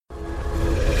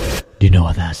Do you know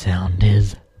what that sound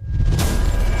is?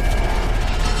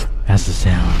 That's the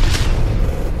sound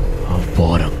of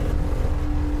boredom.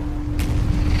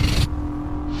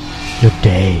 Your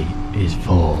day is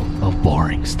full of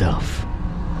boring stuff.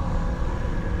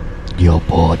 You're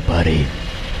bored, buddy.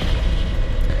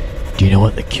 Do you know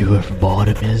what the cure for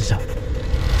boredom is?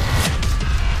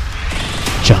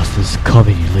 Justice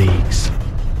Comedy League's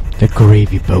The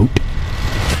Gravy Boat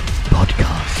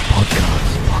podcast.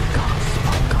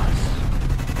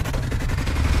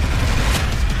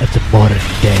 It's a modern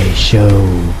day show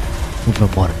with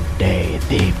a modern day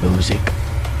theme music.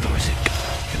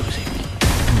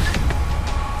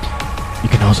 You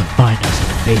can also find us on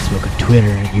Facebook and Twitter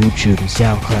and YouTube and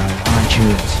SoundCloud and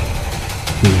iTunes.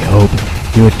 We hope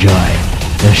you enjoy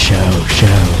the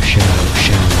show.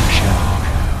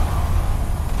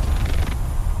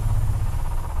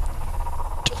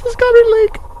 Justice Comedy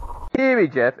League. Hear me,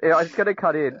 Jeff. I was going to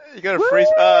cut in. You got a freeze.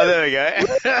 Oh, there we go.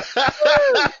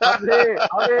 I'm here.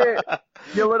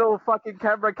 Your little fucking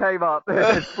camera came up.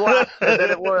 It flashed and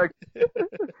then it worked. Woo!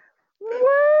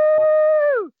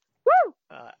 Woo!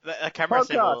 The camera Podcast.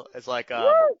 symbol is like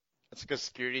Woo! it's like a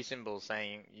security symbol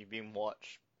saying you've been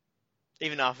watched.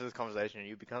 Even after this conversation,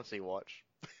 you'll be constantly watched.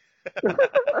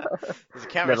 There's a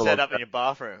camera Never set lost up in your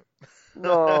bathroom.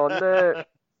 Oh, no.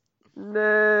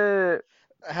 No.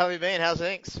 How have you been? How's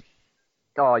things?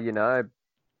 Oh, you know.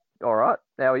 All right.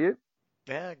 How are you?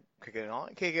 Yeah, kicking it on.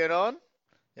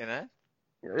 You know,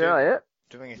 Yeah.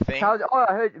 doing a thing. I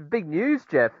heard big news,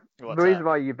 Jeff. What's the reason that?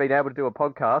 why you've been able to do a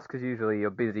podcast, because usually you're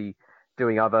busy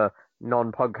doing other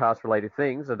non-podcast related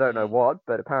things. I don't know what,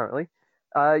 but apparently.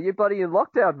 You're bloody in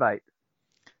lockdown, mate.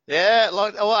 Yeah,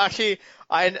 well, actually,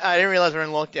 I didn't realize we're in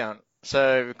lockdown.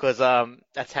 So, because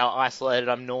that's how isolated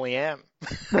I normally am.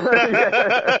 How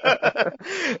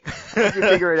did you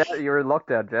figure it out that you're in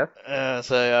lockdown, Jeff?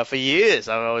 So for years,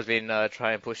 I've always been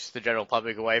trying to push the general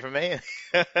public away from me.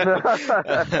 But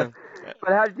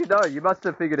how did you know? You must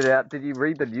have figured it out. Did you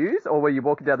read the news, or were you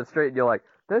walking down the street and you're like,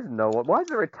 "There's no one. Why is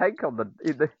there a tank on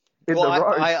in the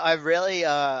road?" I rarely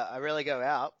go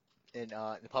out in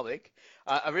the public.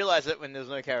 I realized it when there's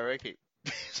no karaoke.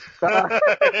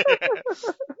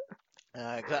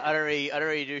 'Cause I don't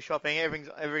really do shopping.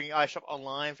 Everything I shop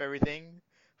online for everything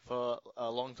for a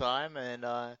long time,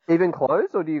 and Even clothes,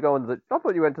 or do you go into the? I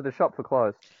thought you went to the shop for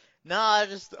clothes. no, I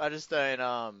just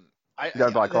don't I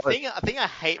Don't buy the clothes. thing I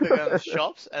hate going to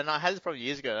shops, and I had this problem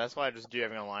years ago. That's why I just do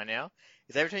everything online now.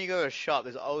 Is every time you go to a shop,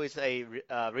 there's always a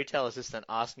retail assistant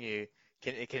asking you,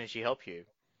 can she help you?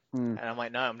 Hmm. And I'm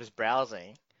like, no, I'm just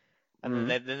browsing. And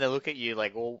then they look at you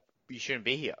like, well, you shouldn't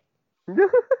be here.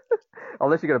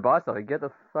 Unless you're gonna buy something, get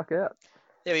the fuck out.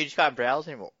 Yeah, but you just can't browse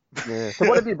anymore. Yeah. So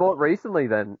what have you bought recently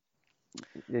then?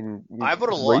 I bought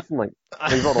a lot. Recently,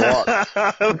 you bought a lot.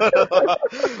 I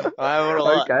bought a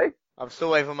lot. Okay. I'm still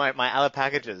waiting for my other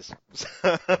packages.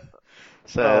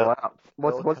 So, Oh wow.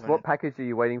 all coming in. What package are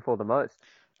you waiting for the most?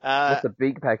 What's the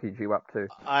big package you up to?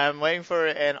 I'm waiting for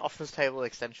an office table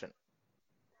extension.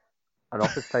 An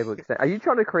office table extension. Are you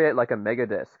trying to create like a mega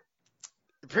desk?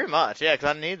 Pretty much, yeah,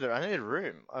 because I need a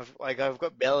room. I've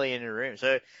got barely any room.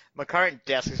 So my current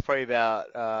desk is probably about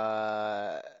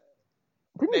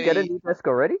Didn't you get a maybe- new desk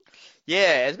already?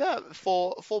 yeah, it's about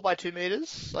 4 by 2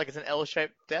 meters. Like it's an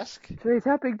L-shaped desk. Jeez,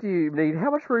 how big do you need? How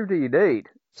much room do you need?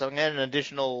 So I'm getting an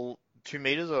additional 2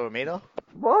 meters or a meter.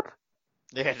 What?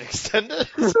 Yeah, to extend it.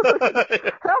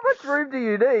 How much room do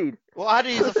you need? Well, I had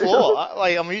to use the floor.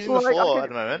 I'm using the Like, floor at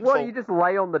the moment. Why don't you just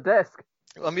lay on the desk?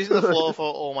 I'm using the floor for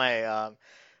all my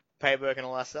paperwork and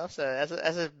all that stuff. So as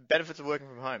a benefits of working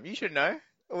from home, you should know.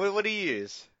 What do you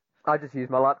use? I just use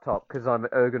my laptop because I'm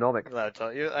ergonomic.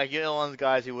 Laptop. You're one of the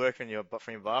guys who work from your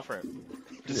bathroom.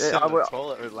 Just Yeah, sit I on the will-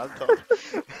 toilet with a laptop.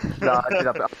 No,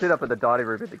 I sit up in the dining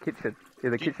room in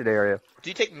the kitchen area. Do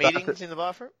you take meetings in the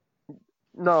bathroom?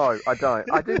 No, I don't.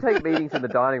 I do take meetings in the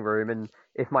dining room, and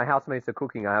if my housemates are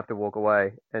cooking, I have to walk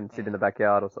away and sit in the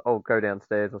backyard or go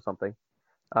downstairs or something.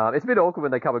 It's a bit awkward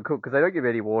when they come and cook because they don't give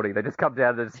any warning. They just come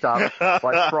down and start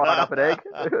like frying up an egg,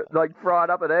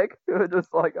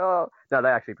 just like, oh. No,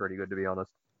 they're actually pretty good, to be honest.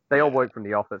 They all work from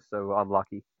the office, so I'm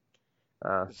lucky.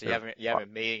 So you have a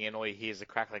meeting and all you hear is the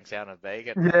crackling sound of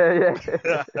bacon.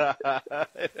 Yeah.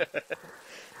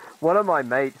 One of my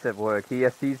mates at work,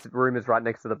 his room is right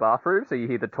next to the bathroom, so you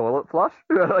hear the toilet flush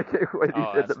like when he's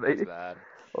at the that's meeting. bad.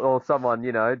 Or someone,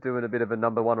 doing a bit of a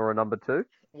number one or a number two.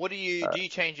 What do you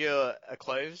change your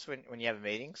clothes when you have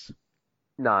meetings?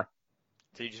 No.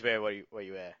 So you just wear what you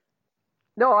wear?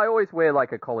 No, I always wear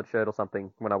like a collared shirt or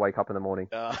something when I wake up in the morning,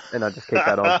 and I just keep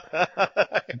that on.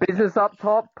 Business up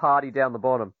top, party down the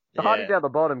bottom. The party Yeah. down the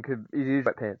bottom is usually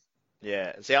sweatpants.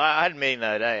 Yeah. See, I had a meeting the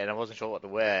other day, and I wasn't sure what to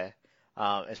wear,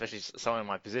 especially someone in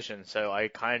my position. So I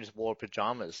kind of just wore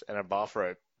pajamas and a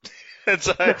bathrobe. And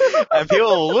so, and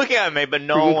people were looking at me, but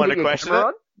no Did one you wanted keep to your question camera it.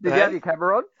 on? Did you Hey? have your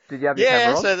camera on? Did you have your Yeah,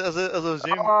 camera on? so there's a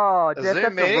Zoom. Oh, a Jeff, Zoom that's a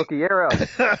meeting. rookie error.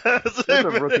 That's a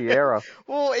rookie error.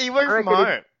 Well, you work I from reckon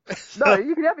home. No,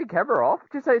 you can have your camera off.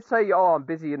 Just say, oh, I'm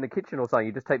busy in the kitchen or something.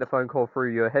 You just take the phone call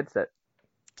through your headset.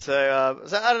 So I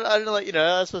don't know, like,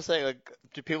 I was supposed to say, like,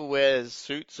 do people wear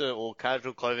suits or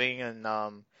casual clothing and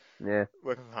Yeah.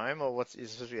 working from home, or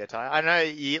is supposed to be attire? I know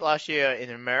last year in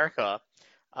America,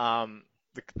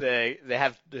 they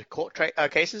have the court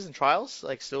cases and trials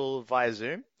like still via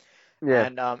Zoom, Yeah.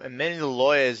 and many of the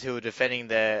lawyers who were defending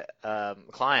their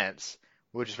clients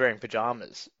were just wearing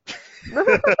pajamas.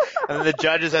 And the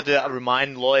judges had to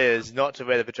remind lawyers not to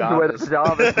wear the pajamas. Wear the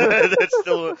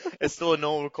pajamas. It's still a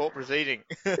normal court proceeding.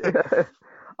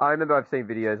 I remember I've seen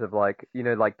videos of like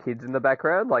kids in the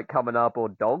background, like coming up, or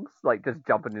dogs, like just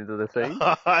jumping into the scene.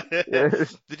 Yeah.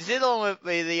 Did you see the one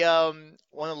where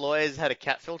one of the lawyers had a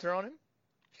cat filter on him?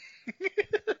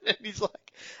 and he's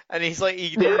like,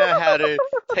 he didn't know how to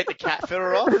take the cat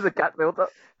filter off. There's a cat filter.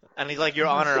 And he's like, Your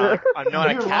Honor, I'm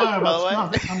not a cat, by the way.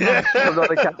 I'm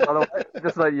not a cat, by the way.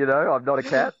 Just so you know, I'm not a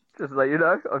cat. Just so you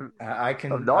know, I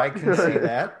can I'm not. I can see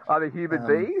that. I'm a human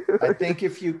being. I think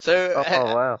if you So,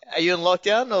 wow. are you in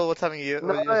lockdown, or what's happening to you?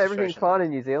 No, everything's fine in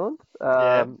New Zealand.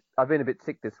 I've been a bit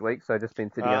sick this week, so I've just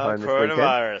been sitting at home this weekend.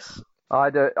 Coronavirus. I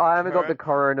haven't got the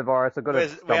coronavirus. I've got a We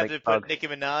have stomach to bug. put Nicki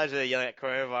Minaj there yelling at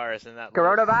coronavirus in that.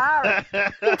 Coronavirus!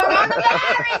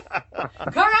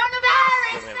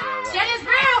 Coronavirus! Shit is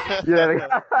real!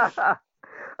 Yeah.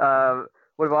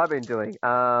 What have I been doing?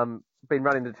 Been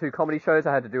running the 2 comedy shows.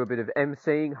 I had to do a bit of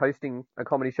emceeing, hosting a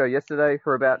comedy show yesterday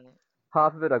for about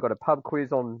half of it. I got a pub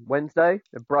quiz on Wednesday,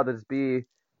 a Brothers Beer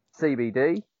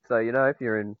CBD. So, if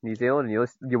you're in New Zealand and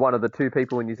you're one of the 2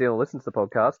 people in New Zealand who listens to the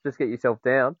podcast, just get yourself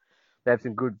down. They have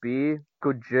some good beer,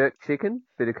 good jerk chicken,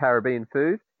 bit of Caribbean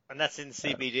food. And that's in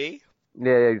CBD?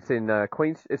 Yeah, it's in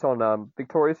Queens. It's on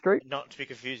Victoria Street. Not to be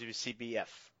confused with CBF.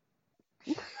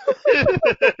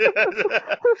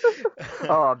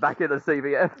 Oh, back in the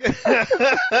CBF.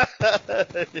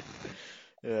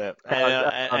 Yeah,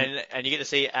 and you get to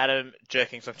see Adam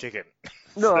jerking some chicken.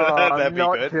 No, So I'm that'd be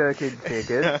not good. jerking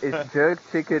chicken. Jerk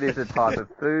chicken is a type of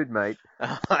food, mate.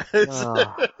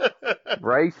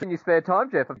 Race in your spare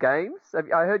time, Jeff, of games? I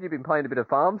heard you've been playing a bit of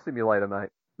Farm Simulator, mate.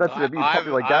 That's a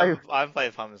popular game. I've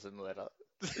played Farm Simulator.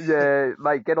 Yeah,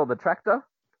 mate, get on the tractor.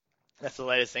 That's the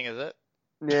latest thing, is it?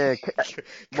 Yeah,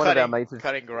 one of our mates is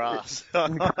cutting grass.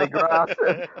 cutting grass.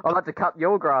 I'll have to cut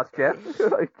your grass, Jeff. Just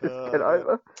get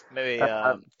over. Maybe.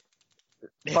 Farm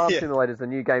Simulator is a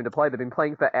new game to play. They've been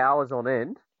playing for hours on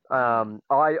end. One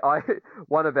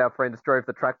of our friends drove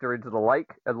the tractor into the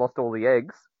lake and lost all the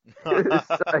eggs. So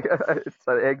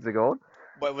the eggs are gone.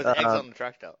 Wait, was the eggs on the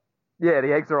tractor? Yeah,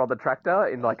 the eggs are on the tractor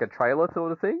in like a trailer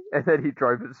sort of thing, and then he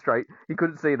drove it straight. He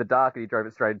couldn't see in the dark, and he drove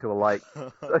it straight into a lake.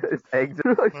 So his eggs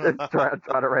are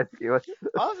trying to rescue it.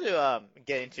 I have to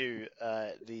get into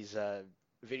these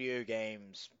video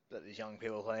games that these young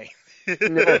people are playing.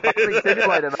 Yeah, Farming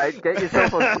Simulator, mate. Get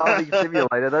yourself a Farming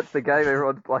Simulator. That's the game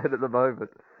everyone's playing at the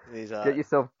moment. Get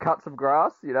yourself, cut some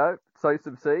grass, sow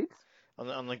some seeds.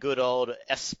 On the good old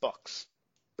Xbox.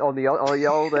 On the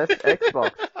old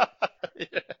Xbox.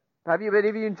 Yeah. Have you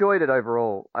enjoyed it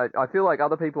overall? I feel like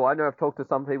other people, I know I've talked to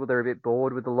some people, they're a bit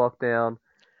bored with the lockdown.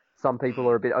 Some people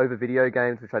are a bit over video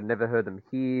games, which I'd never heard them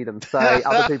hear them say.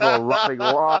 Other people are loving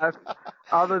life.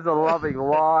 Others are loving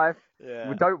life. Yeah.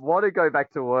 We don't want to go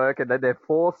back to work, and then they're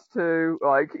forced to,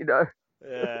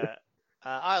 Yeah.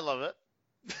 I love it.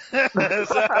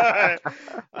 I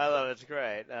love it. It's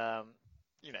great. The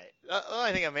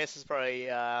only thing I miss is probably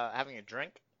having a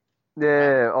drink.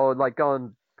 Yeah, or like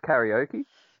going karaoke.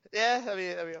 Yeah, I'll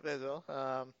be up there as well.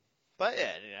 But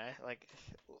yeah, like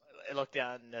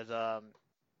lockdown, there's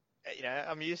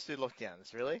I'm used to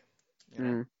lockdowns, really.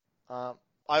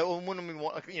 I wouldn't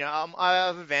be I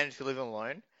have advantage to living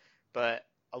alone, but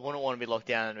I wouldn't want to be locked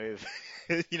down with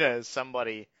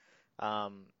somebody.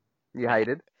 You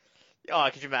hated. Oh,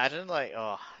 could you imagine? Like,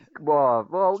 oh. Well,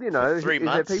 For 3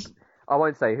 months. I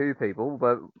won't say who people,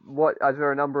 but is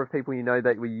there a number of people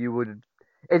that you would?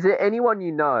 Is there anyone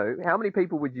how many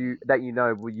people would you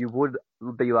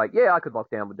would be like, yeah, I could lock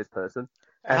down with this person?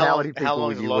 And how many people how long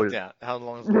would is you lockdown? How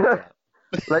long is lockdown?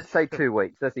 Let's say 2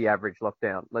 weeks. That's the average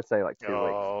lockdown. Let's say like 2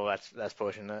 weeks. Oh, that's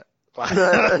pushing it. 0.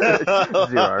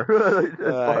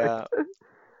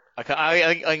 I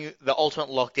I think the ultimate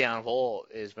lockdown of all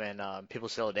is when people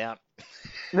settle down.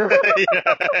 Too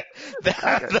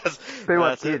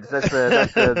much kids. That's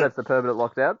the permanent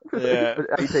lockdown. Yeah.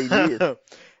 18 years.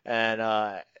 And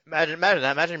imagine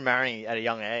that. Imagine marrying at a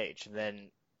young age, and then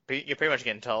you're pretty much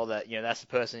getting told that that's the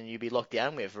person you'd be locked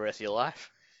down with for the rest of your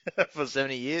life for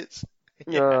 70 years.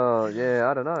 Oh yeah,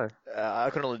 I don't know. I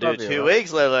couldn't only do 2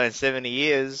 weeks, let alone 70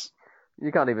 years.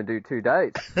 You can't even do 2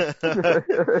 days.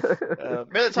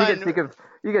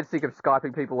 You get sick of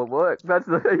Skyping people at work.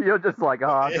 You're just like,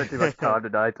 I spent too much time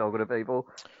today talking to people.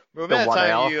 Remember that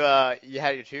time you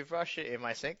had your toothbrush in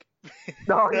my sink?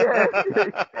 Oh yeah,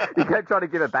 you kept trying to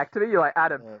give it back to me. You're like,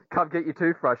 Adam, come get your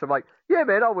toothbrush. I'm like, yeah,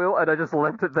 man, I will, and I just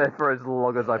left it there for as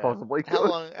long as I possibly could. How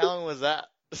long was that?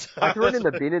 I threw it in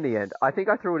the bin in the end. I think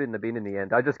I threw it in the bin in the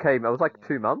end. I just came. It was like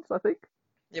 2 months, I think.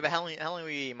 Yeah, but how long were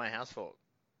you in my house for?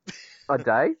 A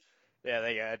day? Yeah,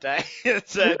 there you go. A day.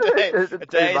 A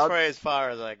day is probably as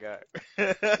far as I go.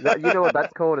 You know what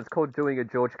that's called? It's called doing a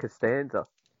George Costanza.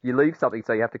 You leave something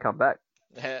so you have to come back.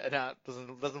 No, it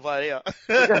doesn't apply here.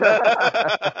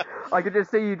 I could just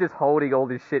see you just holding all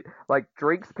this shit, like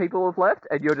drinks people have left,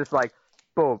 and you're just like,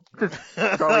 boom, just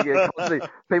throwing it constantly.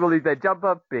 People leave their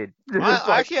jumper, bin.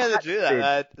 I actually had to do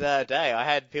that day. I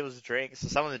had people's drinks,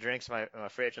 some of the drinks in my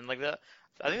fridge, and like that.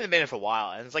 I think they've been in for a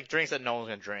while, and it's like drinks that no one's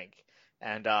gonna drink,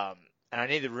 and I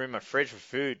needed room in my fridge for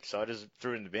food, so I just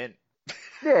threw it in the bin.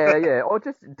 Yeah. Or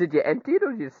did you empty it,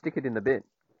 or did you stick it in the bin?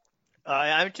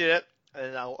 I emptied it,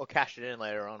 and I'll cash it in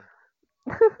later on.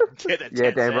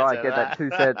 Yeah, damn right. Get that 2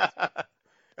 cents.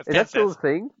 Is that still a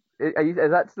thing?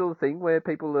 Is that still a thing where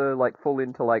people are like full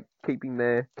into like keeping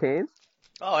their cans?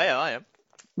 Oh yeah, I am.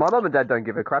 My mum and dad don't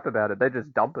give a crap about it. They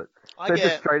just dump it. They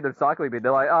just straight in the recycling bin.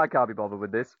 They're like, I can't be bothered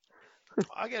with this.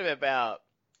 I get about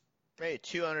maybe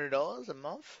 $200 a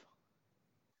month.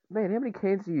 Man, how many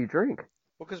cans do you drink?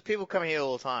 Well, because people come here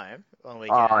all the time on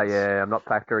weekends. Oh yeah, I'm not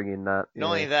factoring in that. Not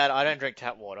only that, I don't drink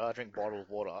tap water. I drink bottled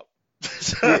water.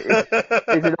 Is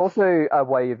it also a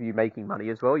way of you making money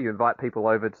as well? You invite people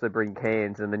over to bring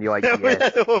cans, and then you're like,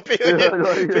 well,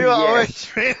 people always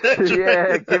drink that drink.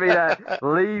 Yeah, give me that.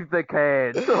 Leave the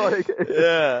can.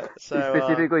 Yeah. So you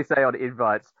specifically say on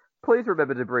invites, please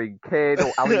remember to bring can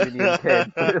or aluminium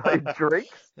can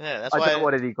drinks. Yeah, that's I why. don't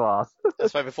want any glass.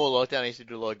 That's why before lockdown, I used to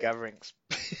do a lot of gatherings.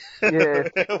 Yeah.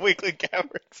 Weekly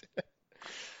gatherings.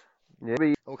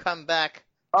 Yeah. We'll come back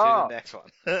to the next one.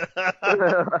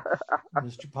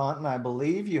 Mr. Ponton, I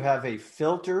believe you have a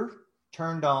filter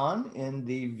turned on in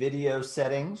the video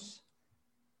settings.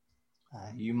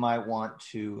 You might want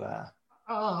to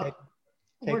take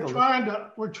we're trying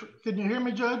to. Can you hear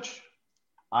me, Judge?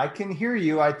 I can hear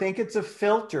you. I think it's a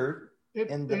filter.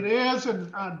 It is,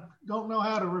 and I don't know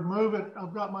how to remove it.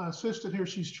 I've got my assistant here.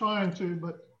 She's trying to,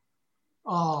 but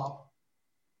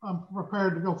I'm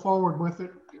prepared to go forward with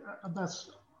it.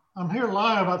 I'm here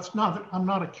live. I'm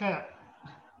not a cat.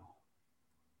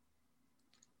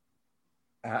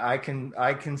 I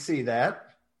can see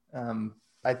that.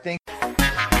 I think.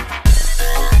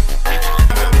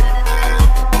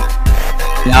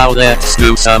 Now let's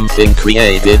do something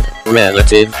creative,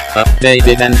 relative,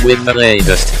 updated, and with the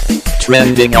latest.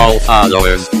 Trending all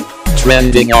followers.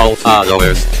 Trending all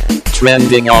followers.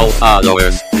 Trending all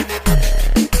followers.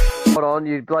 Hold on,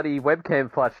 you bloody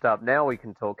webcam flashed up. Now we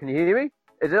can talk. Can you hear me?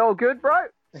 Is it all good, bro?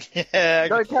 Yeah.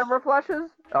 No camera flashes?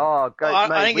 Oh, great.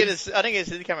 I didn't get to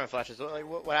see the camera flashes.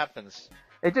 What happens?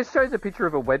 It just shows a picture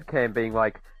of a webcam being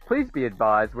like, please be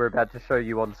advised, we're about to show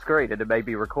you on screen, and it may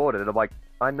be recorded. And I'm like,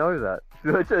 I know that.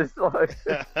 It's just like,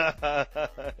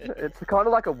 it's kind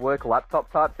of like a work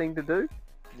laptop type thing to do.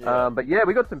 Yeah. But yeah,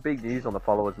 we got some big news on the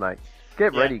followers, mate.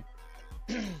 Get ready.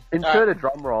 Insert a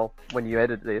drum roll when you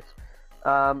edit this.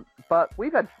 But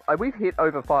we've hit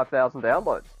over 5,000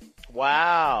 downloads.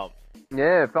 Wow.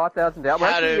 Yeah, 5,000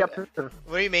 downloads.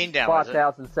 What do you mean downloads?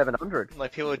 5,700.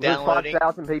 Like people are downloading?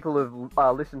 5,000 people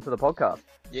have listened to the podcast.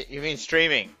 You mean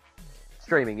streaming?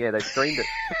 Streaming, yeah, they've streamed it.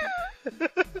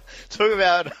 Talk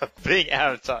about being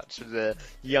out of touch with the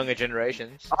younger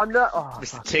generations. I'm not...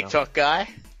 Mr. TikTok guy?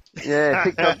 Yeah,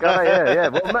 TikTok guy, yeah.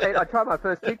 Well, mate, I tried my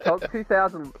first TikTok,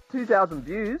 2,000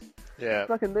 views. Yeah.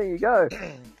 Fucking there you go.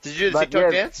 Did you do the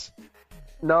TikTok dance?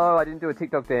 No, I didn't do a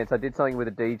TikTok dance. I did something with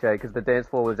a DJ because the dance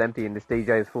floor was empty and this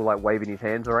DJ was full, like, waving his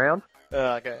hands around.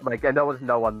 Oh, okay. Like, and there was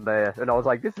no one there. And I was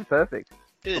like, this is perfect.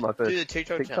 Do the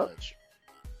TikTok challenge.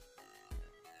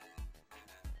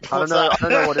 I don't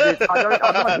know what it is. I'm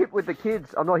not hip with the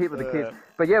kids.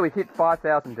 But yeah, we've hit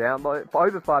 5,000 downloads,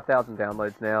 over 5,000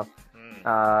 downloads now.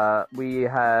 We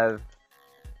have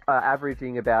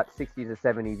averaging about 60 to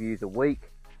 70 views a week,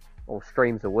 or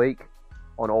streams a week,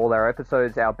 on all our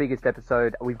episodes. Our biggest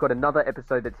episode, we've got another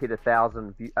episode that's hit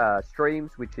 1,000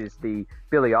 streams, which is the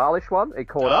Billie Eilish one. It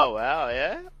caught up. Oh wow,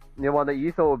 yeah. The one that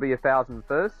you thought would be 1,000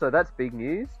 first, so that's big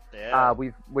news. Yeah.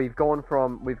 We've gone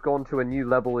to a new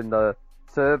level in the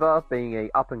server, being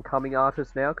a up and coming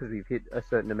artist now because we've hit a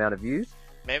certain amount of views.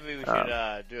 Maybe we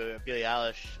should do a Billie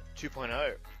Eilish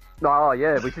 2.0. Oh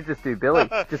yeah, we should just do Billie.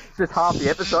 just half the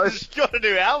episode. She's got a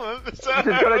new album. So... She's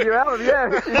got a new album, yeah.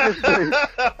 We should just do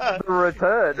the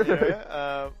return.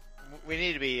 Yeah, we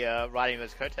need to be riding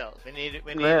those coattails. We need to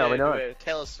do a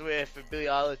Taylor Swift, Billie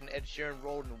Eilish, and Ed Sheeran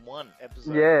rolled in one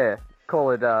episode. Yeah, call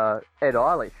it Ed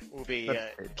Eilish. We'll be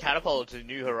catapulted to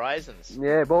new horizons.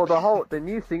 Yeah, well, the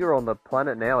new singer on the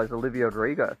planet now is Olivia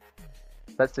Rodrigo.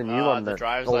 That's the new one that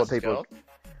all the people. Girl.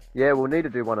 Yeah, we'll need to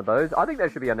do one of those. I think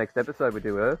that should be our next episode. We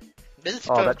do her. This is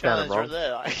that challenge right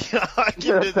there. I can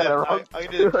do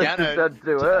the piano.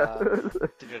 Do her.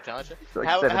 Digital challenge.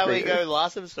 How we go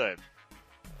last episode?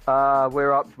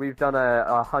 We're up. We've done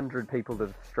 100 people that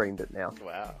have streamed it now.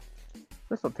 Wow.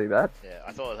 That's not too bad. Yeah,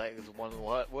 I thought it was one of the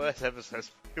worst episodes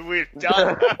we've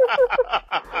done.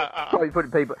 Probably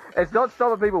putting people. It's not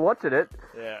stopping people watching it.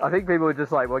 Yeah. I think people are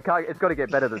just like, well, it's got to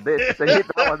get better than this. They hit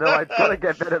that one, they're like, it's got to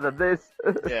get better than this.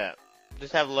 Yeah.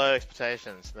 Just have low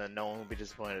expectations, then no one will be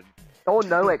disappointed. Or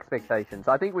no expectations.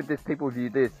 I think with this, people view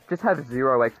this, just have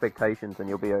 0 expectations and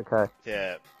you'll be okay.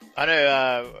 Yeah. I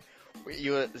know,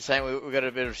 you were saying we got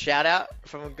a bit of shout out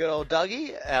from a good old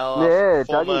Dougie, our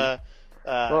former.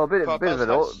 Well, a bit of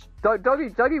it all.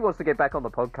 Dougie wants to get back on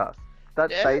the podcast.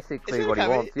 That's basically what he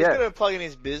wants. He's going to plug in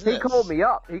his business. He called me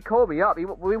up. We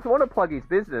want to plug his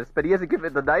business, but he hasn't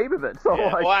given the name of it. So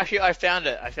Well, actually, I found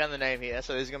it. I found the name here,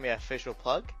 so this is going to be our official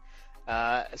plug.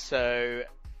 So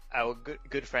our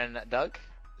good friend Doug,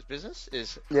 his business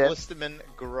is Clisterman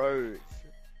Grove.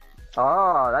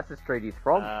 Oh, that's the street he's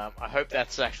from. I hope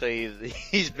that's actually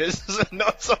his business and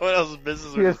not someone else's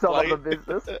business. Yeah, some other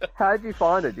business. How did you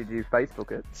find it? Did you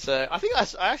Facebook it? So I think I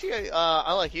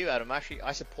like you, Adam. Actually,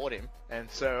 I support him,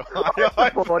 and so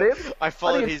I support him. I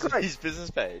followed his business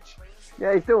page.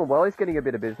 Yeah, he's doing well. He's getting a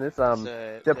bit of business.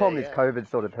 The problem is COVID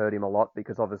sort of hurt him a lot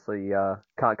because obviously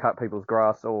can't cut people's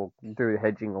grass or do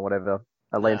hedging or whatever,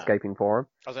 landscaping for him.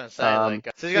 I was going to say,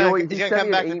 so he's going to come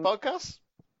back to the podcast?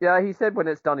 Yeah, he said when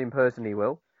it's done in person he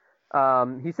will.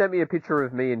 He sent me a picture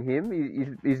of me and him.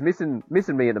 He's missing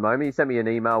me at the moment. He sent me an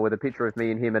email with a picture of me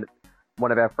and him at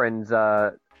one of our friends'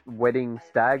 wedding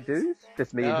stag do's.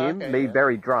 Just me and him.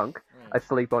 Very drunk,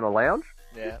 asleep on a lounge.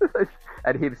 Yeah.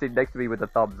 And him sitting next to me with a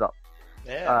thumbs up.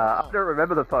 Yeah. I don't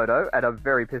remember the photo, and I'm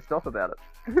very pissed off about it.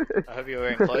 I hope you're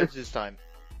wearing clothes this time.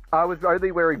 I was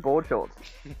only wearing board shorts.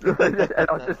 And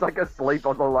I was just like asleep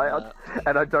on the lounge,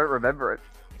 and I don't remember it.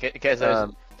 In case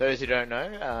those who don't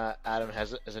know, Adam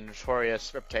has a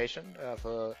notorious reputation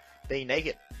for being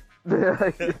naked.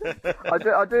 I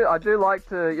do like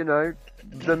to,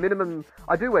 the minimum.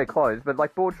 I do wear clothes, but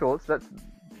like board shorts, that's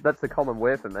the common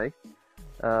wear for me.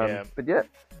 But yeah,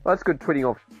 well, that's good tweeting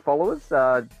off followers.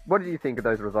 What did you think of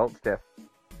those results, Jeff?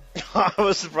 I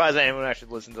was surprised anyone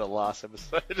actually listened to the last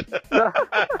episode.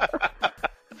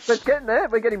 It's getting there.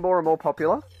 We're getting more and more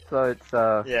popular, so it's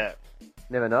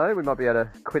never know. We might be able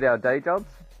to quit our day jobs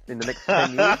in the next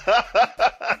 10 years.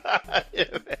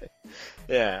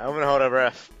 Yeah, I'm gonna hold our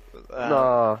breath.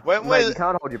 No, mate, you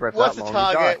can't hold your breath what's that long.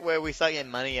 What's the target where we start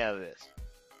getting money out of this?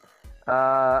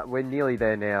 We're nearly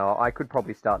there now. I could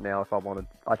probably start now if I wanted.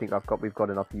 I think we've got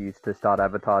enough views to start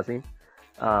advertising.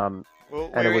 And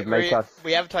it would make us.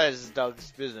 We advertise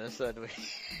Doug's business, so do we?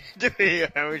 We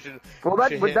should. Well,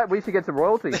 we should get some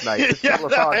royalties, mate.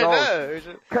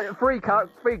 Free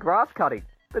grass cutting.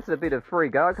 That's a bit of free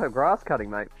grass cutting,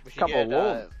 mate. We should get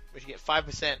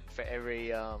 5% for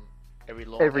every lawn. Every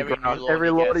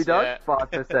lawn he does,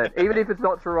 5%. Even if it's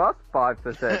not through us,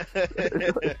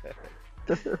 5%.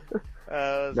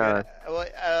 No.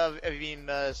 Have you been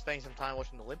spending some time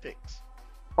watching the Olympics?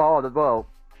 Oh, well.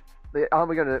 Aren't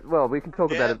we going to? Well, we can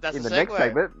talk about it in the next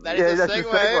segment. That's the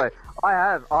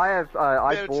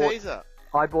segue.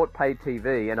 I bought paid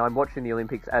TV, and I'm watching the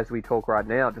Olympics as we talk right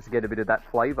now, just to get a bit of that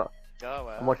flavour. Oh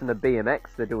wow! I'm watching the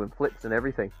BMX. They're doing flips and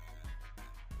everything.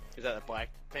 Is that the bike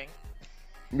thing?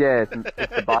 Yeah, it's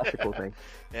the bicycle thing.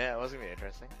 Yeah, it was gonna be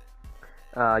interesting.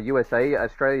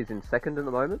 Australia's in second at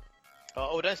the moment.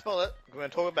 Oh, don't spoil it. We're gonna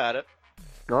talk about it.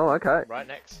 Oh, okay. Right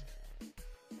next.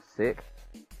 Sick.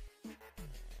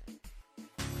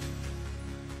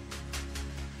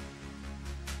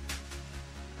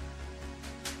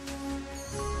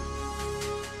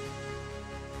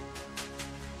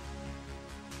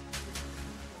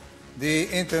 The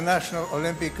International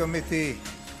Olympic Committee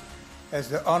has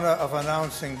the honor of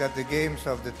announcing that the games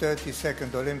of the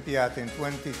 32nd Olympiad in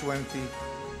 2020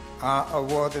 are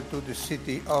awarded to the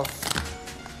city of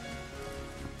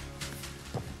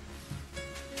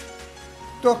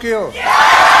Tokyo.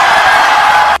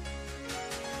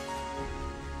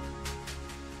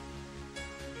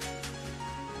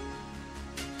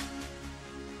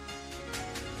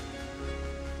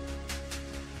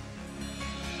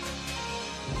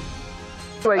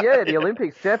 Well, yeah, the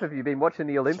Olympics. Jeff, have you been watching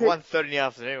the Olympics? It's 1:30 in the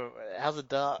afternoon. How's it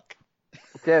dark?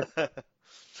 Jeff,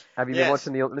 have you been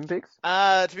watching the Olympics?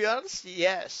 To be honest,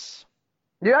 yes.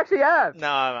 You actually have? No,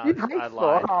 I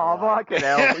lied. Oh, fucking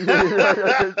hell.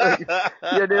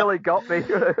 You nearly got me.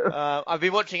 I've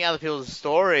been watching other people's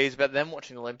stories about them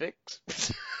watching the Olympics.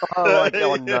 Oh, like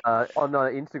on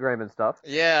Instagram and stuff?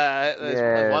 Yeah,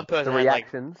 there's one person the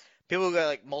reactions. People got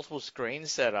like multiple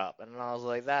screens set up, and I was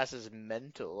like, that's just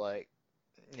mental, like,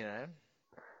 you know.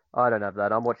 I don't have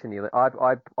that. I'm watching the.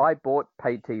 I bought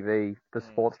paid TV, the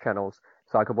sports channels,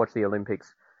 so I could watch the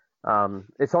Olympics.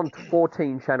 It's on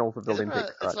 14 channels of the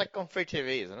Olympics. It's like on free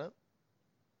TV, isn't it?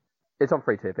 It's on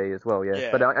free TV as well, yeah.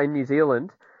 But in New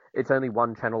Zealand, it's only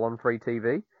one channel on free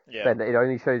TV. Yeah. And it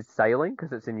only shows sailing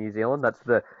because it's in New Zealand.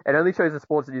 It only shows the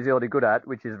sports that New Zealand are good at,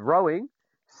 which is rowing,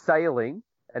 sailing,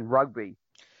 and rugby.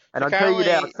 And I'm telling you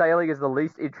now, sailing is the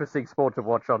least interesting sport to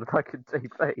watch on fucking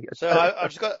TV. So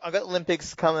I've got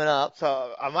Olympics coming up.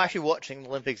 So I'm actually watching the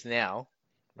Olympics now,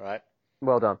 right?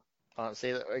 Well done.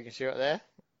 See that? You can see it there.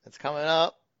 It's coming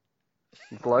up.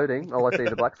 It's loading. All I see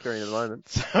is a black screen at the moment.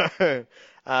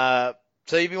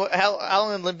 So you've been how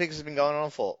long the Olympics has been going on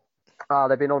for?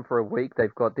 They've been on for a week.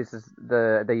 This is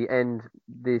the end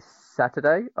this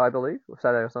Saturday, I believe, or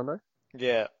Saturday or Sunday.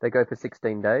 Yeah. They go for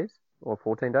 16 days or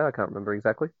 14 days. I can't remember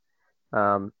exactly.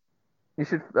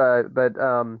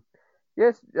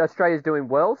 Yes, Australia's doing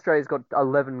well. Australia's got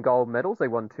 11 gold medals. They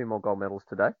won 2 more gold medals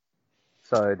today,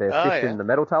 so they're fifth in the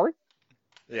medal tally.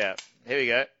 Yeah. Here we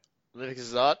go. Olympics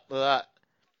is on. Look at that.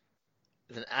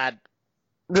 There's an ad.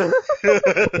 You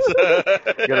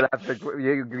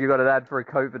got an ad for a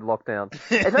COVID lockdown.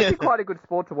 It's actually quite a good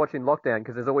sport to watch in lockdown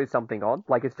because there's always something on.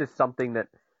 Like it's just something that,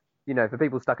 for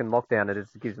people stuck in lockdown, it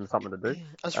just gives them something to do.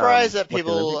 I'm surprised that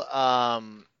people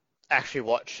actually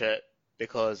watch it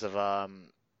because of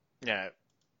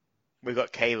we've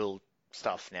got cable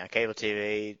stuff now, cable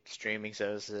TV, streaming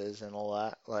services, and all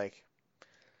that. Like,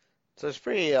 so it's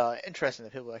pretty interesting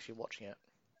that people are actually watching it.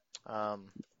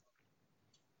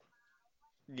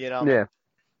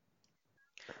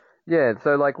 Yeah.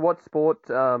 So, like, what sports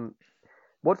do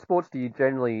you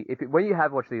generally, when you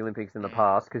have watched the Olympics in the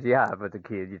past, because you have as a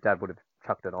kid, your dad would have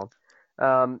chucked it on,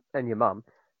 and your mum.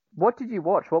 What did you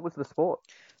watch? What was the sport?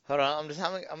 Hold on, I'm just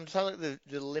having the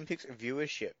Olympics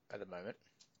viewership at the moment.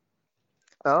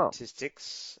 Oh.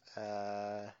 Statistics.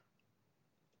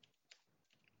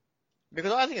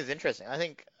 Because I think it's interesting. I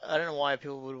don't know why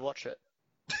people would watch it.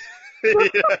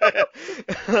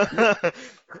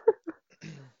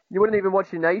 You wouldn't even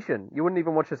watch your nation. You wouldn't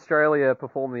even watch Australia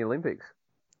perform the Olympics.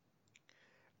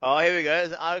 Oh, here we go.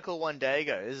 There's an article one day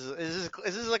ago. Is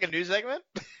this like a news segment?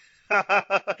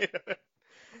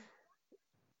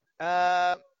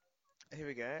 Here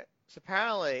we go. So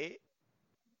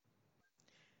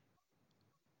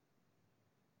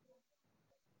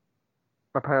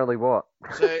apparently, what?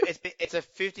 So it's a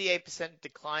 58%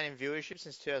 decline in viewership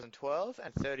since 2012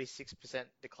 and 36%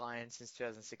 decline since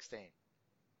 2016.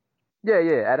 Yeah,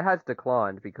 it has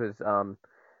declined because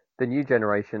the new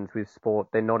generations with sport,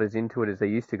 they're not as into it as they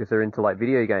used to because they're into like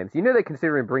video games. They're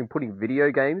considering putting video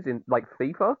games in like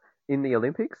FIFA in the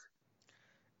Olympics.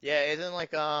 Yeah, isn't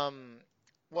like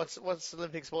what's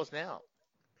Olympic sports now?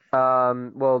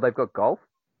 Well, they've got golf.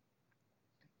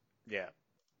 Yeah.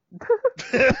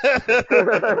 They've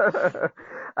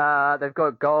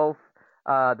got golf.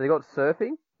 They've got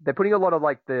surfing. They're putting a lot of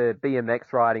like the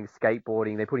BMX riding,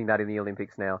 skateboarding. They're putting that in the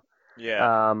Olympics now.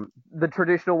 Yeah. The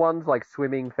traditional ones like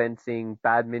swimming, fencing,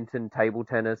 badminton, table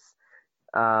tennis,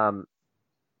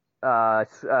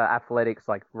 athletics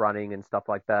like running and stuff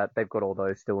like that. They've got all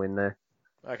those still in there.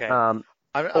 Okay. I'm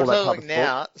looking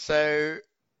now. So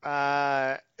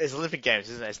it's Olympic Games,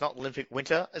 isn't it? It's not Olympic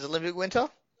Winter. Is it Olympic Winter?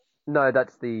 No,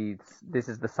 this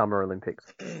is the Summer Olympics.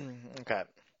 Okay.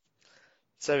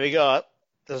 So there's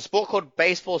a sport called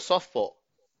baseball softball.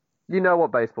 You know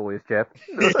what baseball is, Jeff.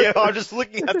 Yeah, I'm just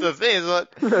looking at the thing.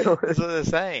 That's what they're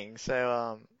saying.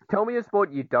 So tell me a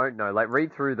sport you don't know. Like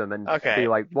read through them and be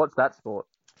like, what's that sport?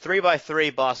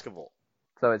 3x3 basketball.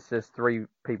 So it's just 3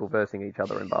 people versing each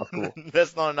other in basketball.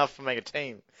 That's not enough to make a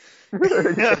team.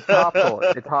 It's half court.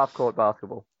 It's half court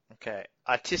basketball. Okay.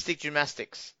 Artistic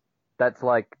gymnastics. That's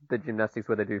like the gymnastics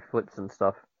where they do flips and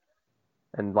stuff.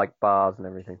 and like bars and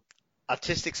everything.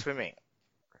 Artistic swimming.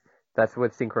 That's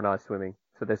with synchronized swimming.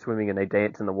 So they're swimming and they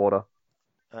dance in the water.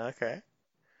 Okay.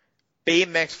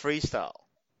 BMX freestyle.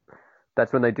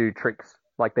 That's when they do tricks.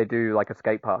 Like they do like a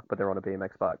skate park, but they're on a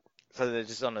BMX bike. So they're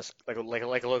just on a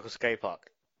local skate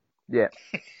park. Yeah.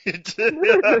 Just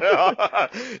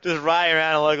riding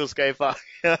around a local skate park.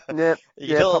 Yep. You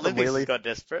can tell Olympics has got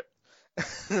desperate.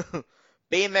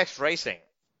 BMX racing.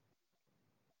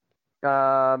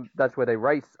 That's where they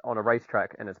race on a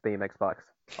racetrack and it's BMX bikes.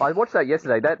 I watched that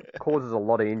yesterday. That causes a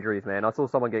lot of injuries, man. I saw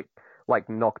someone get like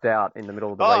knocked out in the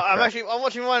middle of the racetrack. I'm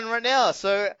watching one right now.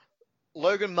 So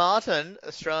Logan Martin,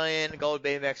 Australian gold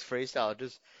BMX freestyle,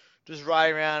 just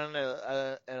riding around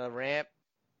in a ramp.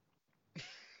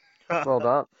 Well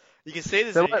done. You can see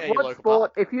this So at your what local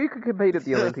sport, park. if you could compete at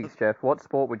the Olympics, Jeff, what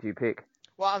sport would you pick?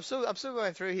 Well, I'm still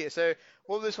going through here. So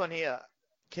what was this one here?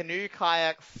 Canoe,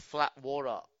 kayak, flat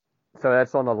water. So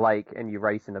that's on a lake and you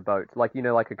race in a boat. Like, you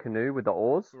know, like a canoe with the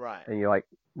oars? Right. And you're like,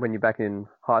 when you're back in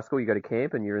high school, you go to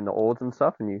camp and you're in the oars and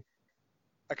stuff and you...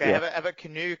 Okay, Yeah. how about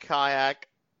canoe, kayak,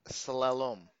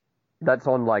 slalom? That's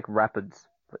on like rapids,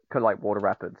 kind of like water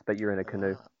rapids, but you're in a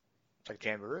canoe. It's like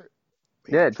Jamboree.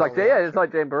 Yeah, it's like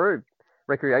Jamboree.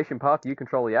 Recreation park, you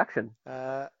control the action.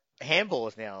 Handball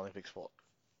is now an Olympic sport.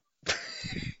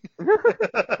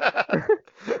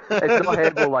 It's not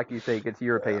handball like you think, it's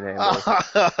European handball.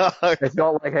 It's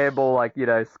not like handball like, you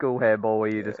know, school handball where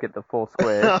you just get the 4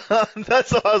 squares.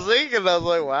 That's what I was thinking. I was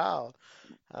like, wow.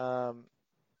 A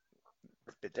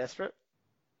bit desperate.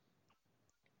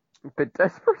 Bit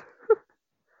desperate?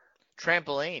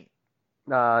 Trampoline.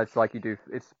 It's like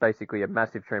it's basically a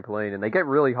massive trampoline and they get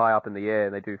really high up in the air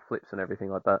and they do flips and everything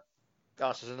like that.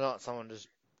 Oh, so it's not someone just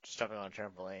jumping on a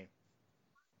trampoline.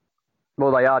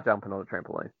 Well, they are jumping on a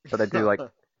trampoline, but they do like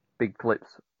big flips,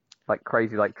 like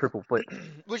crazy, like triple flips.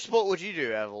 Which sport would you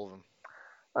do out of all of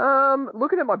them?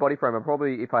 Looking at my body frame, I'd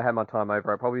probably, if I had my time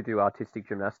over, I'd probably do artistic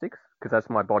gymnastics because that's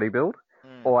my body build.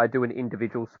 Or I do an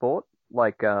individual sport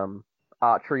like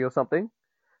archery or something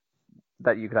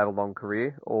that you could have a long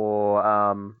career,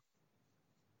 or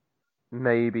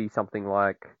maybe something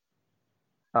like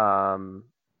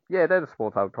yeah, they're the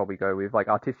sports I would probably go with. Like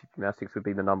artistic gymnastics would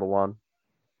be the number one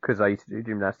because I used to do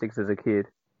gymnastics as a kid.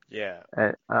 Yeah.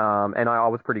 And I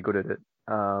was pretty good at it.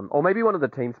 Or maybe one of the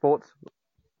team sports.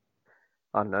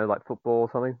 I don't know, like football or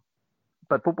something.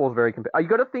 But football's very you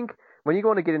got to think, when you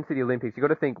want to get into the Olympics, you got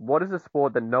to think, what is a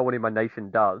sport that no one in my nation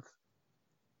does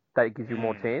that gives you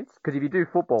more chance? Because if you do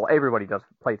football, everybody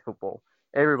plays football.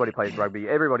 Everybody plays rugby.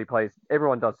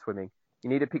 Everyone does swimming. You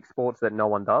need to pick sports that no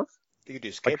one does. You could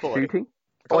do skateboarding. Like shooting.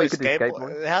 Or you could do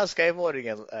skateboarding. How's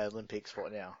skateboarding an Olympic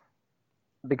sport now?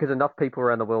 Because enough people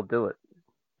around the world do it.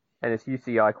 And it's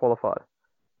UCI qualified.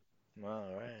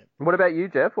 All right. What about you,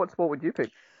 Jeff? What sport would you pick?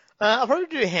 I'll probably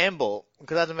do handball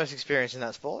because I have the most experience in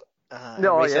that sport.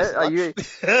 No, yeah. Are you?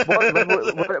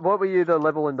 What were you the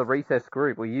level in the recess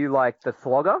group? Were you like the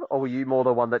slogger, or were you more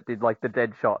the one that did like the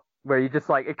dead shot, where you just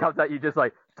like it comes out, you just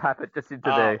like tap it just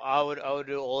into there? I would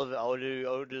do all of it. I would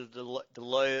do the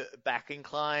low back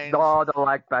incline. Oh, the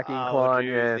like back incline,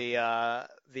 yeah.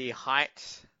 The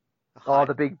height. Oh,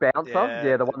 the big bouncer?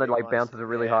 Yeah, the one that like bounces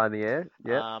really high in the air.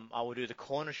 Yeah. I would do the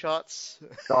corner shots.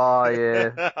 Oh,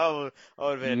 yeah. I would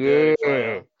have been a dirty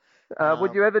player.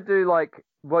 Would you ever do like,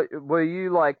 were you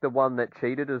like the one that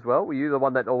cheated as well? Were you the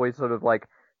one that always sort of like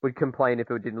would complain if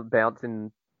it didn't bounce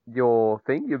in your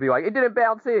thing? You'd be like, it didn't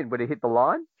bounce in. Would it hit the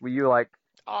line? Were you like...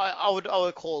 I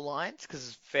would call lines because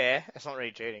it's fair. It's not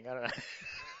really cheating. I don't know.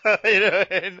 You know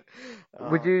what I mean?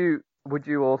 Would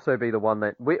you also be the one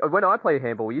that... when I played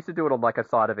handball, we used to do it on like a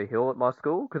side of a hill at my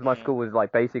school because my school was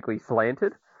like basically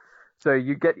slanted. So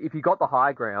if you got the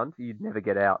high ground, you'd never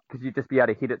get out because you'd just be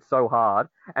able to hit it so hard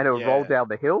and it would roll down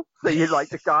the hill. So you'd like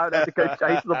the guy would have to go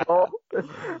chase the ball.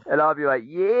 And I'd be like,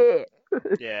 yeah.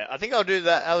 Yeah, I think I'll do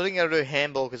that. I think I'll do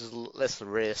handball because it's less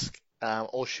risk.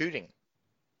 Or shooting.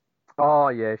 Oh,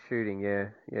 yeah, shooting, yeah.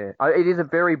 It is a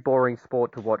very boring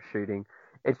sport to watch shooting.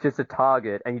 It's just a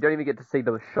target, and you don't even get to see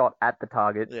the shot at the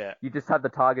target. Yeah. You just have the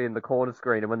target in the corner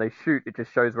screen, and when they shoot, it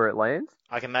just shows where it lands.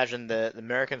 I can imagine the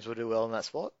Americans will do well in that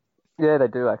sport. Yeah, they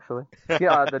do, actually.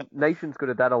 Yeah, the nations good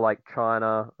at that are like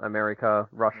China, America,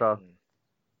 Russia.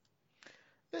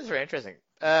 This is very interesting.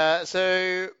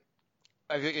 So,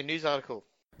 I've got your news article.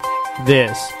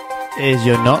 This is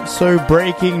your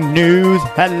not-so-breaking news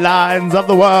headlines of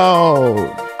the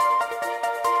world.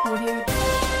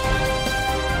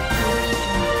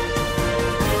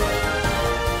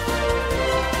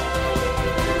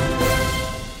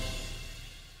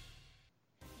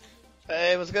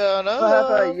 Hey, what's going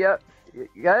on? Yep.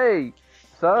 Yay.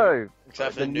 So,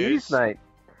 Except for the news, mate.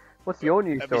 What's your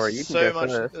news story? You can go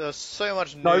first. There's so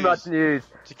much news. So much news.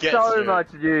 To get so through.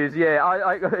 much news. Yeah,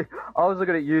 I was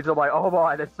looking at news. I'm like, oh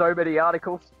my, there's so many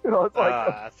articles. I was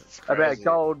like, about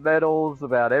gold medals,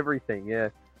 about everything. Yeah.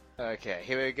 Okay,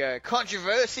 here we go.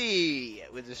 Controversy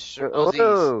with the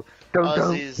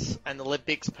Aussies and the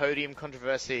Olympics podium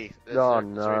controversy. It's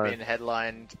already been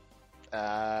headlined.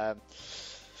 So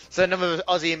a number of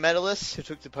Aussie medalists who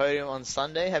took the podium on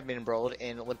Sunday have been embroiled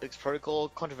in Olympics protocol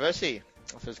controversy.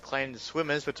 It's claimed the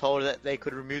swimmers were told that they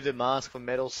could remove the mask for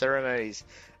medal ceremonies.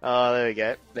 Oh, there we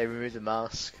go. They removed the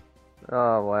mask.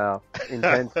 Oh, wow.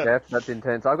 Intense, Jeff. That's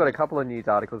intense. I've got a couple of news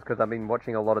articles because I've been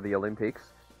watching a lot of the Olympics.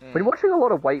 Been watching a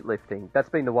lot of weightlifting. That's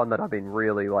been the one that I've been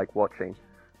really, watching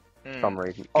for some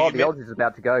reason. Oh, the Aussie's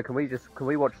about to go. Can we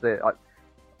watch the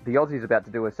Aussie's about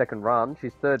to do a second run.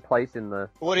 She's third place in the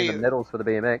medals for the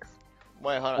BMX.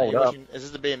 Wait, hold on. Is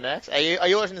this the BMX? Are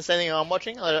you watching the same thing I'm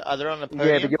watching? Are they on the podium?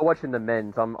 Yeah, but you're watching the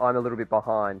men's. I'm a little bit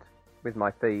behind with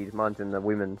my feed. Mine's in the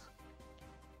women's.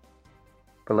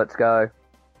 But let's go.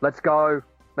 Let's go.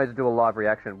 May as well do a live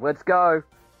reaction. Let's go.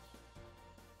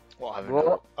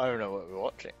 Well, I don't know what we're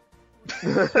watching. She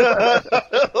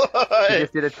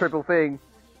just did a triple thing.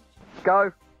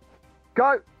 Go.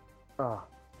 Go. Oh.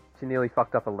 She nearly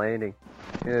fucked up a landing.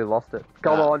 She nearly lost it.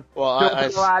 Come on. Well,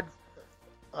 lads.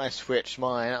 I switched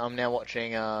mine. I'm now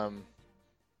watching, What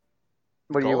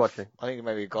golf. Are you watching? I think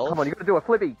maybe golf. Come on, you gotta do a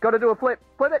flippy. Gotta do a flip.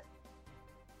 Flip it.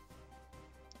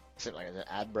 Seems like it's an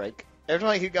ad break. Every time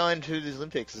I keep going to the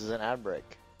Olympics, there's an ad break.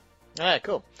 Alright,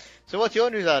 cool. So what's your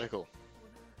news article?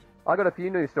 I got a few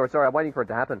news stories. Sorry, I'm waiting for it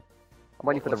to happen. I'm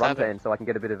waiting for the run to end so I can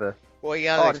get a bit of a... Well, you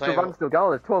gotta the run's still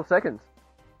going. There's 12 seconds.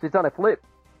 She's done a flip.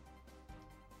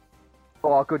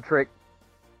 Oh, good trick.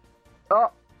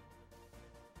 Oh,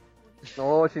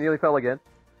 she nearly fell again.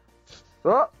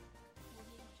 Oh!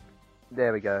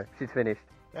 There we go. She's finished.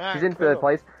 Right, she's in third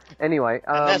place. Anyway,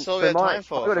 and that's all we have time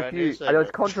for. I've got a few. There was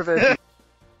controversy.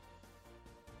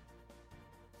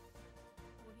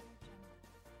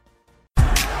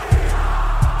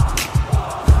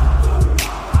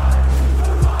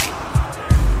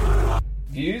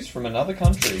 Views from another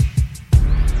country.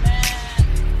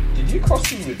 Did you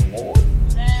cross me with Lord?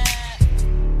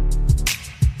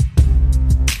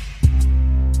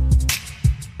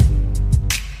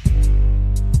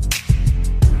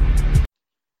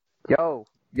 Yo,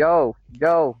 yo,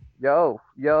 yo, yo,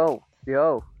 yo,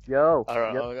 yo, yo.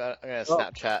 Alright, I'm gonna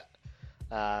Snapchat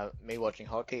me watching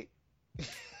hockey.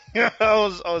 I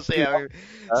was seeing how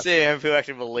people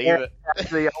actually believe it.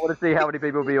 Actually, I want to see how many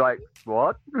people will be like,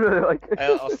 what?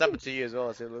 I'll snap it to you as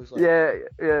well, see what it looks like.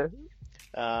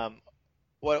 Yeah.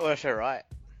 What a show, right?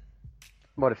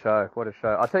 What a show.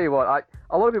 I'll tell you what,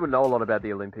 a lot of people know a lot about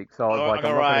the Olympics, so I was like,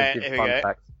 I'm not going to give fun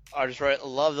facts. I just wrote,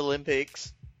 love the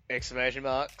Olympics, exclamation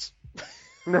marks.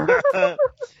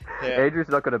 Andrew's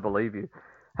not going to believe you.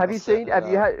 Who's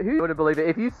going to believe it?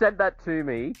 If you said that to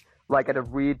me, at a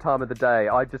weird time of the day,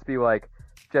 I'd just be like,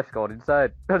 Jeff's gone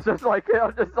insane. It's just like,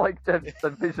 Jeff's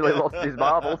officially lost his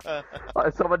marbles.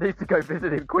 Someone needs to go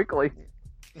visit him quickly.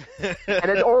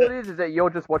 And all it is that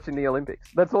you're just watching the Olympics.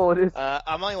 That's all it is.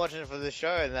 I'm only watching it for this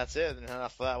show, and that's it. And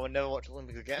after that, we'll never watch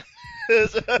Olympics again.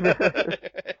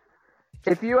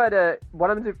 If you had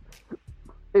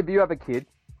if you have a kid,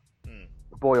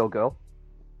 boy or girl,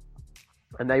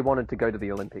 and they wanted to go to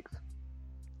the Olympics,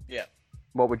 yeah,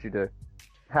 what would you do?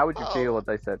 How would you feel if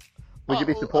they said? Would you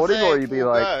be supportive, or would you be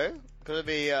like... Could it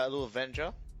be a little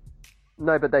venture?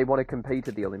 No, but they want to compete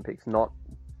at the Olympics, not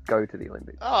go to the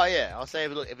Olympics. Oh, yeah. I'll say,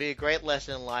 look, it'd be a great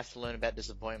lesson in life to learn about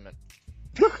disappointment.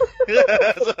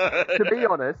 To be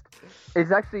honest,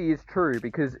 it actually is true,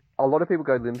 because a lot of people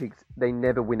go to the Olympics, they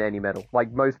never win any medal.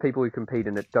 Like, most people who compete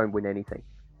in it don't win anything.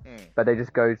 But they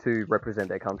just go to represent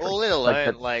their country. Well, let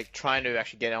alone, trying to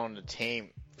actually get on the team.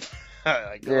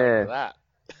 That.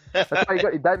 That's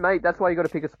why that's why you got to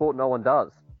pick a sport no one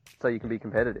does, so you can be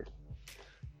competitive.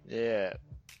 Yeah.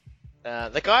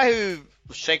 The guy who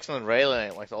shakes on the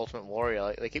railing, like the Ultimate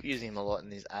Warrior, they keep using him a lot in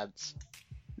these ads.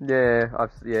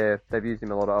 Yeah, they've used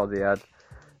him a lot of Aussie ads.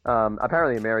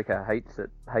 Apparently America hates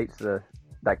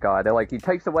that guy. They're like, he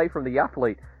takes away from the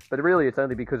athlete, but really it's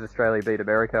only because Australia beat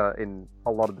America in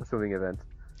a lot of the swimming events.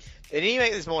 They need to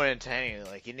make this more entertaining.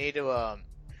 Like, you need to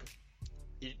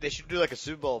they should do like a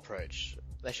Super Bowl approach.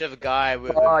 They should have a guy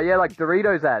with... Oh, yeah, like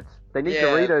Doritos ads. They need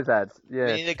Doritos ads. Yeah.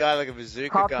 They need a guy like a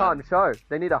bazooka gun. Halftime show.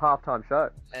 They need a halftime show.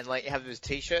 And have those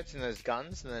t-shirts and those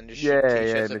guns, and then just shoot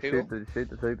t-shirts at people. Shoot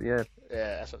the super, yeah.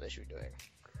 Yeah, that's what they should be doing.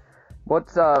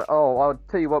 I'll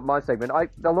tell you what my segment. A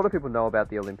lot of people know about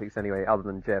the Olympics anyway, other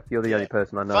than Jeff. You're the only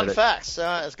person I know. Fun facts.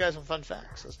 Let's go some fun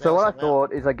facts. So what I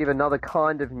thought is I give another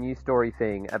kind of news story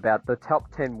thing about the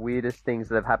top 10 weirdest things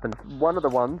that have happened. One of the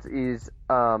ones is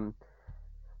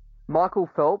Michael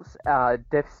Phelps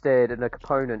death stared at an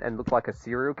opponent and looked like a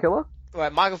serial killer.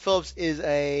 Right, Michael Phelps is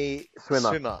a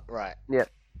swimmer. Right. Yep.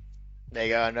 There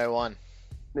you go. I know one.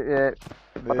 Yeah,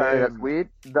 apparently that's weird.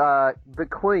 The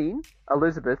Queen,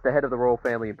 Elizabeth, the head of the royal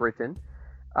family in Britain,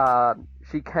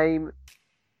 she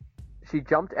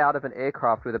jumped out of an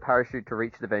aircraft with a parachute to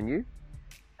reach the venue,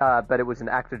 but it was an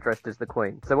actor dressed as the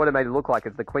Queen. So what it made it look like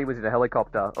is the Queen was in a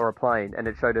helicopter or a plane, and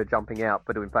it showed her jumping out,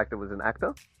 but in fact it was an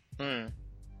actor.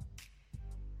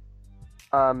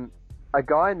 A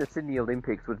guy in the Sydney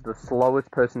Olympics was the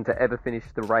slowest person to ever finish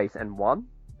the race and won,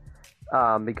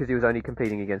 because he was only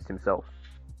competing against himself.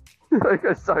 But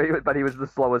he was the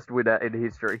slowest winner in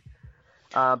history.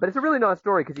 But it's a really nice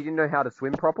story because he didn't know how to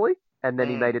swim properly, and then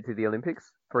he made it to the Olympics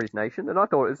for his nation. And I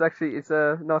thought it's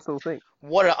a nice little thing.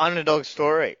 What an underdog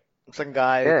story! Some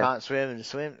guy who can't swim and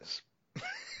swims.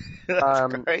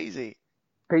 That's crazy.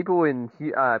 People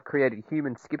created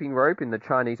human skipping rope in the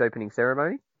Chinese opening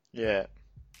ceremony. Yeah.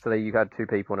 So there you had two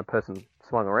people and a person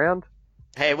swung around.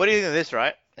 Hey, what do you think of this?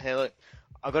 Right? Hey, look,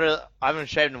 I haven't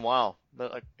shaved in a while,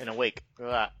 but like in a week. Look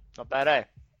at that. Not bad, eh?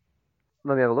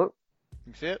 Let me have a look.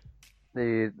 You see it?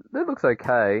 That looks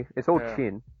okay. It's all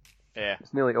chin. Yeah.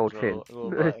 It's nearly all chin.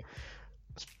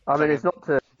 I mean, it's not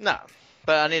to... No,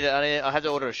 but I have to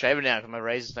order a shaver now because my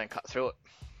razors don't cut through it.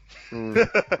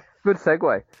 Good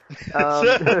segue.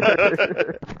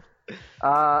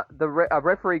 A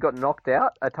referee got knocked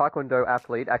out. A Taekwondo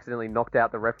athlete accidentally knocked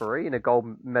out the referee in a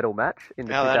gold medal match in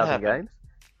the 2000 games.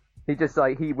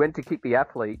 He went to kick the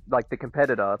athlete, like the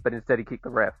competitor, but instead he kicked the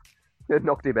ref. It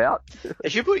knocked him out. They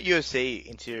should put UFC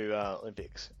into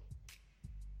Olympics.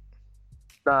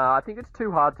 I think it's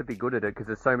too hard to be good at it because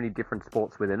there's so many different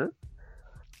sports within it.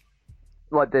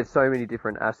 Like, there's so many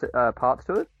different parts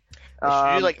to it. They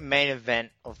should do, like, main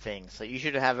event of things. Like, you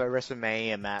should have a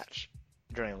WrestleMania match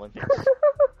during Olympics.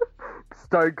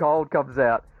 Stone Cold comes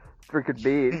out drinking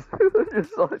beers.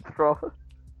 Just like throw.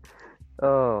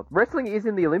 Oh, wrestling is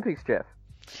in the Olympics, Jeff.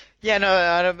 Yeah, no,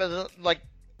 I don't, like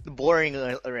the boring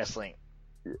wrestling.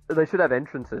 They should have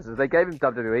entrances. If they gave him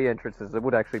WWE entrances, it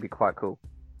would actually be quite cool.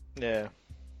 Yeah.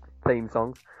 Theme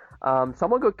songs.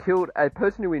 Someone got killed. A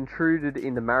person who intruded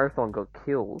in the marathon got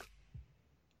killed.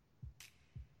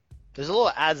 There's a lot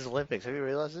of ads at Olympics. Have you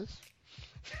realised this?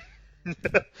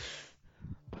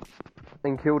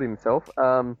 And killed himself.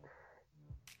 In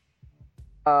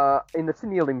the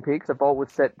Sydney Olympics, a vault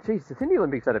was set... Jeez, the Sydney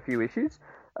Olympics had a few issues.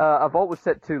 A vault was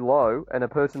set too low, and a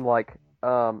person,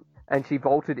 and she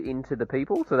vaulted into the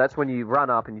people, so that's when you run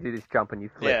up and you do this jump and you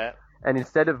flip. Yeah. And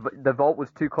instead of... The vault was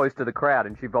too close to the crowd,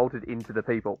 and she vaulted into the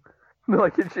people.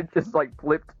 It just,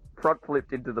 front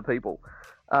flipped into the people.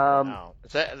 Wow.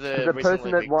 Is that the recent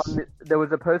Olympics? There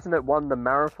was a person that won the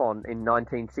marathon in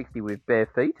 1960 with bare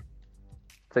feet.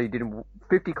 So he did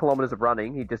 50 kilometers of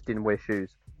running, he just didn't wear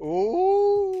shoes.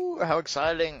 Ooh, how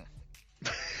exciting.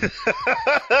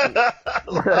 That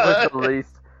was the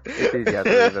least enthusiasm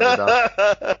we've ever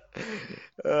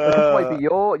done. Wait,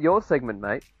 your segment,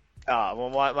 mate. Well,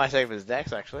 my segment is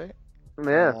next, actually.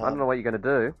 Yeah, I don't know what you're going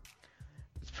to do.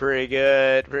 It's pretty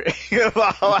good.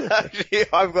 Well, actually,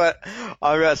 I've got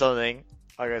something.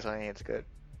 It's good.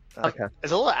 Okay.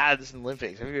 There's a lot of ads in the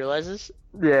Olympics. Have you realised this?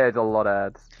 Yeah, it's a lot of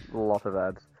ads. A lot of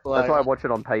ads. That's why I watch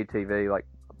it on paid TV,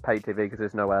 because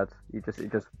there's no ads. It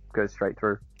just goes straight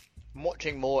through. I'm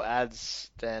watching more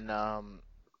ads than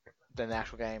the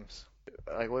actual games.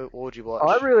 Like, what would you watch?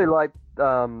 I really like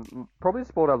probably the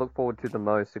sport I look forward to the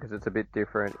most because it's a bit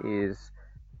different is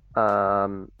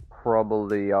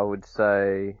probably I would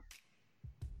say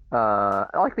I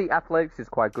like the athletics is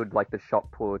quite good, like the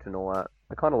shot put and all that.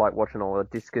 I kind of like watching all the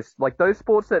discus, like those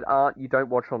sports that you don't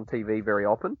watch on TV very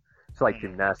often. So like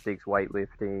gymnastics,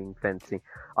 weightlifting, fencing.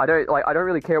 I don't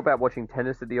really care about watching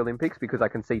tennis at the Olympics because I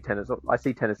can see tennis. I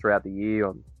see tennis throughout the year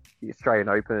on the Australian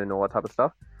Open and all that type of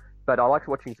stuff. But I like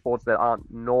watching sports that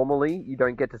you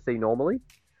don't get to see normally.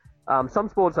 Some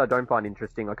sports I don't find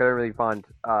interesting. Like I don't really find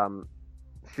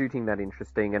shooting that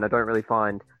interesting, and I don't really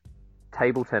find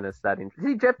table tennis that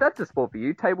interesting. See, Jeff, that's a sport for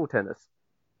you, table tennis.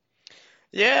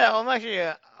 Yeah, I'm actually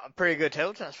a pretty good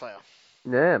table tennis player.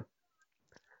 Yeah.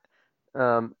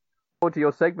 To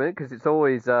your segment because it's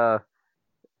always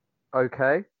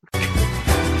okay.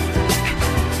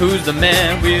 Who's the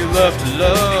man we love to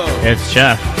love? It's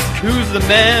Jeff. Who's the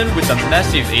man with the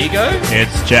massive ego?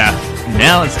 It's Jeff.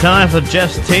 Now it's time for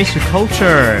Jeff's Taste of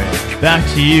Culture. Back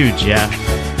to you, Jeff.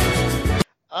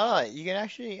 what? You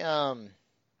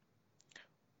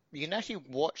can actually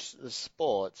watch the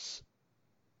sports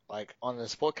like on the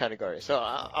sport category. So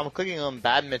I'm clicking on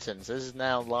badminton. So this is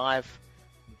now live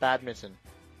badminton.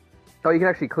 Oh, you can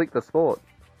actually click the sport.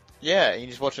 Yeah, you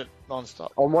just watch it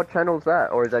non-stop. On what channel is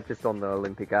that, or is that just on the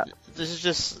Olympic app? This is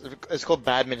just, it's called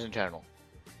Badminton Channel.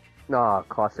 Nah,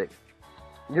 classic.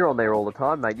 You're on there all the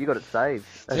time, mate. You got it saved.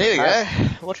 So there you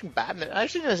go. Watching badminton. I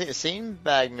actually never seen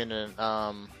badminton.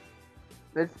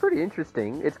 It's pretty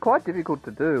interesting. It's quite difficult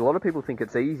to do. A lot of people think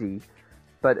it's easy,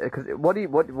 but because do you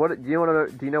want to know?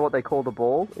 Do you know what they call the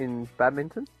ball in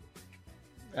badminton?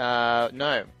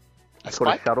 No. It's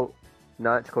called a shuttle.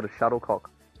 No, it's called a shuttlecock.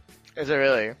 Is it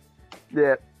really?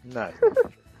 Yeah. No.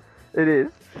 It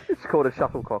is. It's called a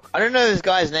shuttlecock. I don't know if this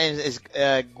guy's name is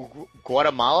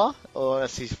Guatemala, or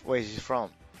that's where he's from.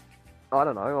 I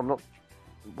don't know. I'm not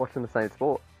watching the same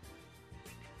sport.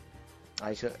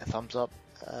 I got a thumbs up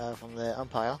from the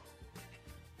umpire.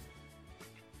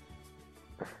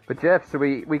 But Jeff, should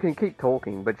we can keep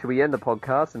talking, but should we end the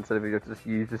podcast instead of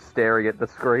you just staring at the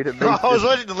screen at me? I was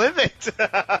watching the Olympics.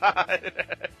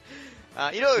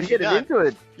 You know what you're getting into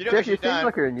it. You know Jeff, you seem done?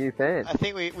 like you're a new fan. I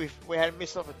think we had a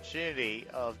missed opportunity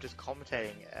of just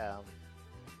commentating.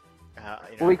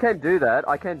 Well, we can do that.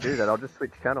 I can do that. I'll just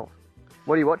switch channels.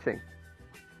 What are you watching?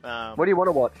 What do you want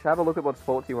to watch? Have a look at what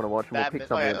sports you want to watch, and we'll pick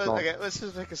something that's on. Okay, let's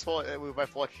just pick a sport that we're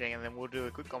both watching, and then we'll do a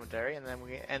quick commentary, and then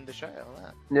we end the show on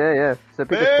that. Yeah. So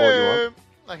pick a sport you want.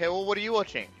 Okay, well, what are you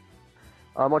watching?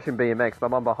 I'm watching BMX,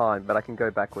 but I'm behind, but I can go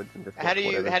backwards and just. How do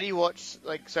you watch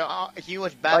like so? Can you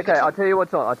watch badminton? Okay, I'll tell you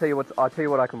what's on. I'll tell you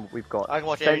what we've got. I can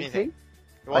watch fencing. anything.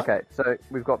 What? Okay, so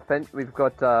we've got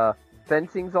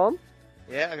fencing's on.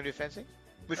 Yeah, I can do fencing.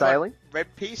 Which Sailing. One?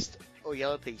 Red piste or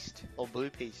yellow piste or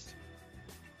blue piste?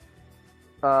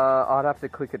 I'd have to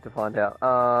click it to find out.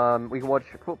 We can watch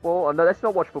football. Oh, no, let's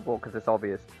not watch football because it's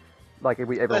obvious. Like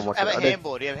everyone watches. How about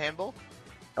handball? Do you have handball?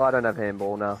 Oh, I don't have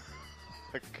handball now.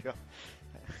 Okay.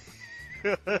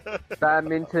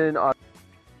 Badminton. Well,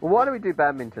 why don't we do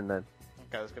badminton then?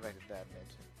 Okay, let's go back to badminton.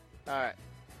 Alright.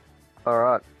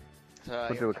 Alright. So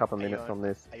we'll do a couple of minutes on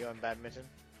this. Are you on badminton?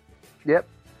 Yep.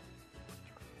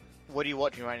 What are you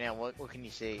watching right now? What can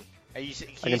you see? Can I you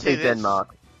can see this?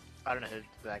 Denmark. I don't know who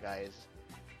that guy is.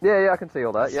 Yeah, I can see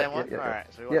all that. Same Yeah. one? Alright,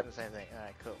 so we're watching the same thing.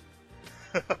 Alright,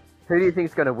 cool. Who do you think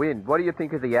is going to win? What do you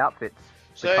think of the outfits?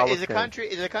 So is the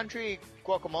country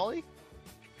Guacamole?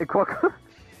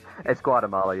 It's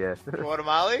Guatemala, yeah.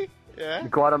 Guatemala? Yeah.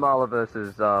 Guatemala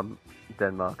versus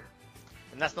Denmark.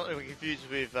 And that's not to be confused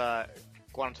with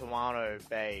Guantanamo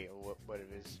Bay or what it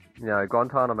is. No,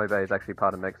 Guantanamo Bay is actually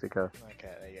part of Mexico. Okay,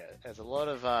 there you go. There's a lot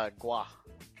of gua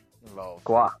involved.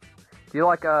 Gua. Do you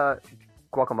like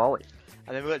guacamole?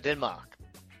 And then we got Denmark.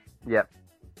 Yep.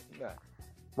 Yeah.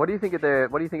 What do you think of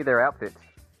their outfits?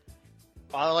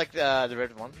 I like the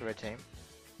red one, the red team.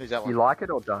 Who's that one? You like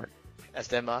it or don't? That's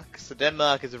Denmark. So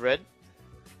Denmark is the red.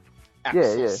 Yeah.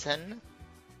 Axelsen.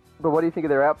 But what do you think of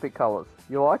their outfit colours?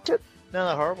 You like it? No,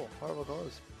 they're horrible. Horrible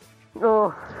colours.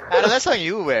 Oh. Adam, that's something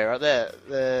you would wear right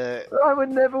there. I would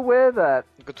never wear that.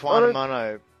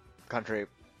 Guantanamo country.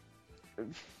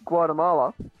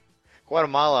 Guatemala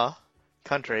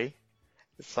country.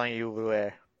 It's something you would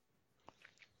wear.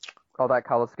 Oh, that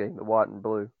colour scheme, the white and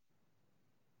blue.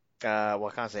 Well,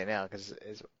 I can't say it now because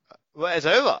it's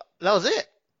over. That was it.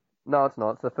 No, it's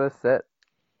not. It's the first set.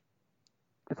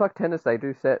 It's like tennis, they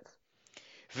do sets.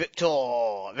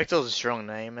 Victor. Victor's a strong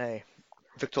name, eh?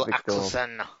 Victor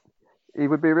Axelsen. He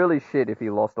would be really shit if he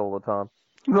lost all the time.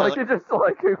 Like, it's just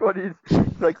like, what is...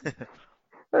 Like,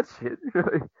 that's shit,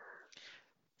 really.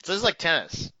 So it's like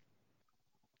tennis.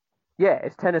 Yeah,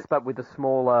 it's tennis, but with a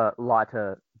smaller,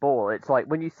 lighter ball. It's like,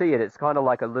 when you see it, it's kind of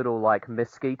like a little, like,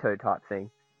 mosquito type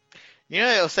thing. You know,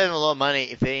 it'll save them a lot of money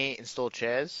if they install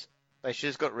chairs. They should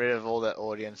just got rid of all that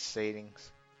audience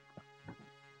seatings.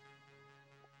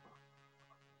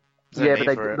 Yeah, but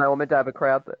they were meant to have a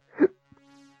crowd there.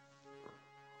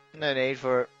 No need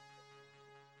for it.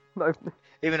 No.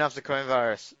 Even after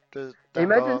coronavirus.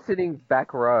 Imagine sitting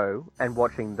back row and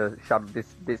watching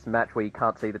this match where you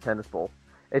can't see the tennis ball.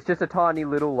 It's just a tiny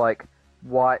little, like,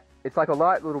 white... It's like a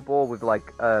light little ball with,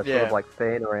 like, a sort of, like,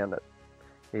 fan around it.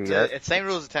 Here you go. It's same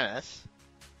rules as tennis.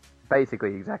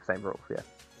 Basically, exact same rules, yeah.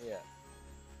 Yeah.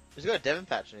 He's got a Devon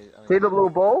patch. See the little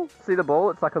ball? See the ball?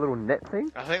 It's like a little net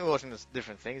thing. I think we're watching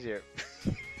different things here.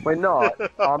 We're not.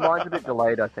 Mine's a bit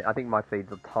delayed, I think. I think my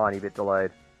feed's a tiny bit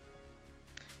delayed.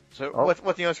 So, what's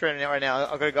on your screen right now?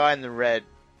 I've got a guy in the red.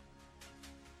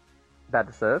 About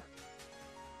to serve?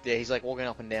 Yeah, he's like walking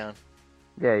up and down.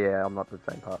 Yeah, I'm not the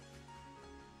same part.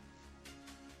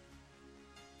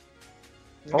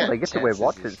 Oh, they get to wear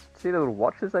watches. See the little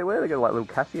watches they wear? They got like little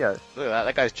Casio. Look at that.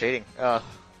 That guy's cheating. Oh.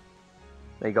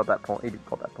 He got that point. He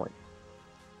got that point.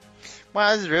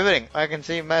 Wow, this is riveting. I can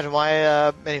imagine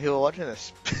why many people are watching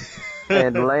this.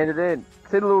 And landed in.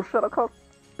 See the little shuttlecock?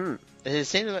 It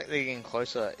seems like they're getting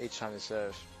closer each time they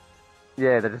serve.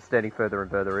 Yeah, they're just standing further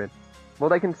and further in. Well,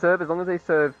 they can serve as long as they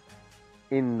serve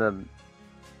in the...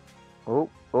 Oh,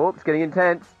 it's getting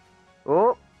intense.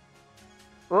 Oh.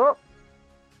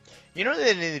 You know what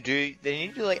they need to do? They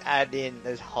need to like add in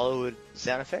those Hollywood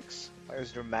sound effects, like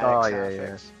those dramatic sound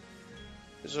effects.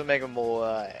 This will make them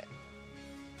more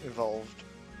involved.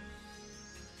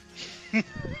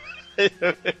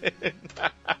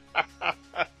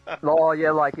 Oh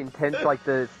yeah, like intense, like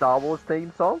the Star Wars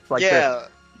theme song. Like yeah.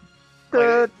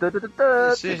 As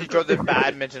soon as you drop the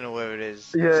badminton or whatever it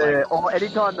is. Yeah. Or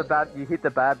anytime you hit the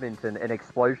badminton, an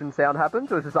explosion sound happens.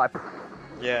 So it's just like.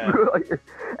 Yeah.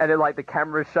 And then like the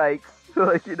camera shakes,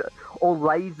 like, you know, or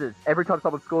lasers. Every time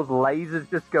someone scores, lasers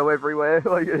just go everywhere.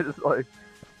 Like it's just like.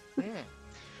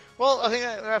 Well, I think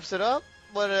that wraps it up.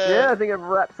 But, yeah, I think it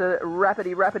wraps it. Wraps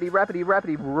it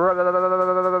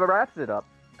up.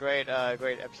 Great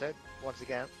episode once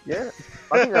again. Yeah,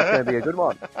 I think that's going to be a good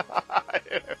one.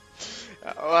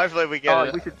 Well, hopefully we get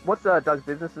it. We should. What's Doug's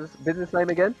business name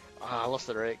again? I lost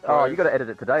the Rick. Oh, you got to edit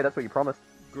it today. That's what you promised.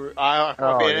 I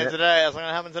won't be in it today. That's not going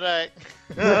to happen today.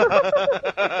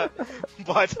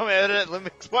 By the time I edit it,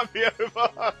 Olympics might be over.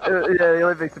 Yeah, the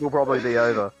Olympics will probably be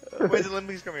over. When's the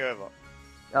Olympics going to be over?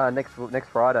 Next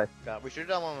Friday. We should have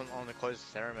done one on the closing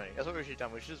ceremony. That's what we should have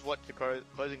done. We should just watch the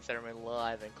closing ceremony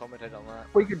live and commentate on that.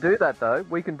 We can do that though.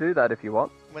 We can do that if you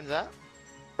want. When's that?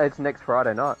 It's next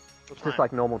Friday night. It's just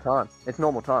like normal time. It's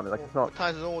normal time. Like it's not. What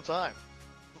time's normal time?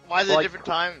 Why is there different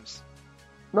times?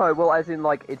 No, well, as in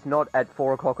like it's not at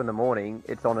 4 o'clock in the morning.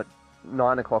 It's on at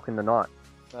 9 o'clock in the night.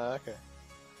 Oh, okay.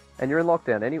 And you're in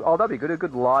lockdown. That'd be good. A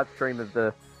good live stream of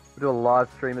the. We'll do a live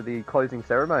stream of the closing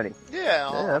ceremony. Yeah,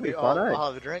 that'd be fun. I'll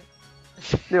have a drink.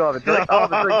 You'll have a drink. I'll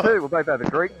have a drink too. We'll both have a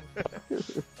drink.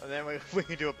 And then we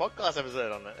can do a podcast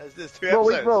episode on it. There's 2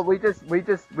 episodes.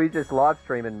 We just live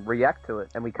stream and react to it,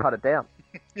 and we cut it down.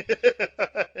 We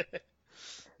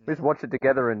just watch it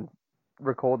together and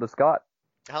record the Skype.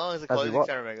 How long is the closing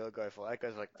ceremony going to go for? That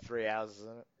goes like 3 hours,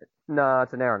 isn't it? No,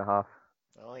 it's an hour and a half.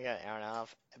 I only got an hour and a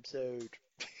half episode.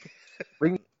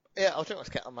 Yeah, I'll check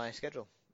my schedule.